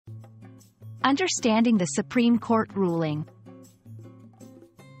Understanding the Supreme Court ruling.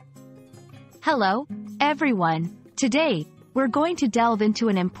 Hello, everyone. Today, we're going to delve into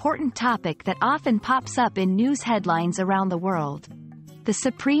an important topic that often pops up in news headlines around the world. The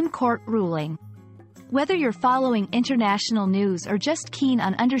Supreme Court ruling. Whether you're following international news or just keen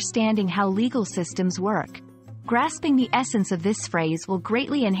on understanding how legal systems work, grasping the essence of this phrase will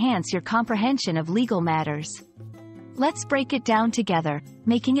greatly enhance your comprehension of legal matters. Let's break it down together,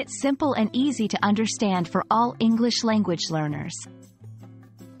 making it simple and easy to understand for all English language learners.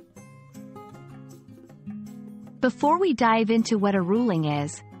 Before we dive into what a ruling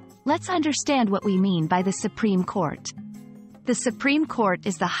is, let's understand what we mean by the Supreme Court. The Supreme Court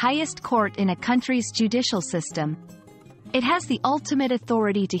is the highest court in a country's judicial system. It has the ultimate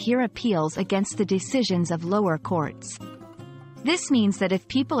authority to hear appeals against the decisions of lower courts. This means that if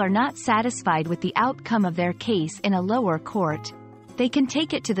people are not satisfied with the outcome of their case in a lower court, they can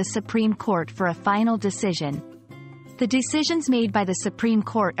take it to the Supreme Court for a final decision. The decisions made by the Supreme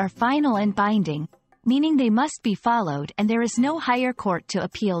Court are final and binding, meaning they must be followed and there is no higher court to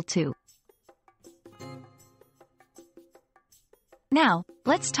appeal to. Now,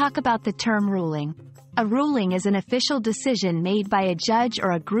 let's talk about the term ruling. A ruling is an official decision made by a judge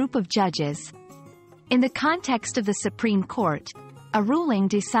or a group of judges. In the context of the Supreme Court, a ruling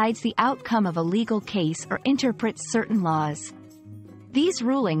decides the outcome of a legal case or interprets certain laws. These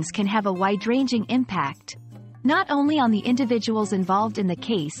rulings can have a wide-ranging impact, not only on the individuals involved in the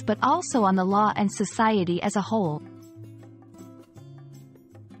case but also on the law and society as a whole.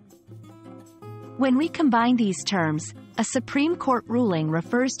 When we combine these terms, a Supreme Court ruling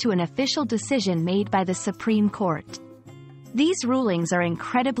refers to an official decision made by the Supreme Court. These rulings are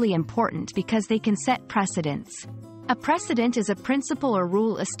incredibly important because they can set precedents. A precedent is a principle or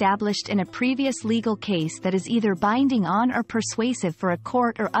rule established in a previous legal case that is either binding on or persuasive for a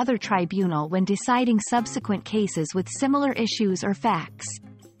court or other tribunal when deciding subsequent cases with similar issues or facts.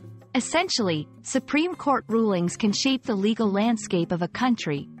 Essentially, Supreme Court rulings can shape the legal landscape of a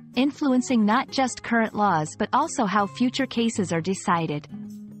country, influencing not just current laws but also how future cases are decided.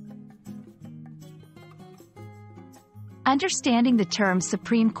 Understanding the term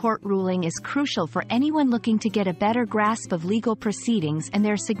Supreme Court ruling is crucial for anyone looking to get a better grasp of legal proceedings and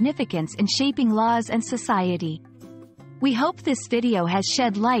their significance in shaping laws and society. We hope this video has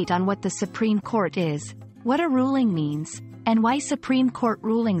shed light on what the Supreme Court is, what a ruling means, and why Supreme Court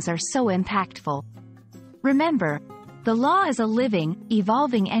rulings are so impactful. Remember, the law is a living,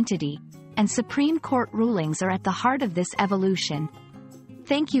 evolving entity, and Supreme Court rulings are at the heart of this evolution.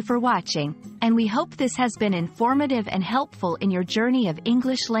 Thank you for watching, and we hope this has been informative and helpful in your journey of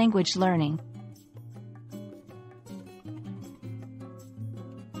English language learning.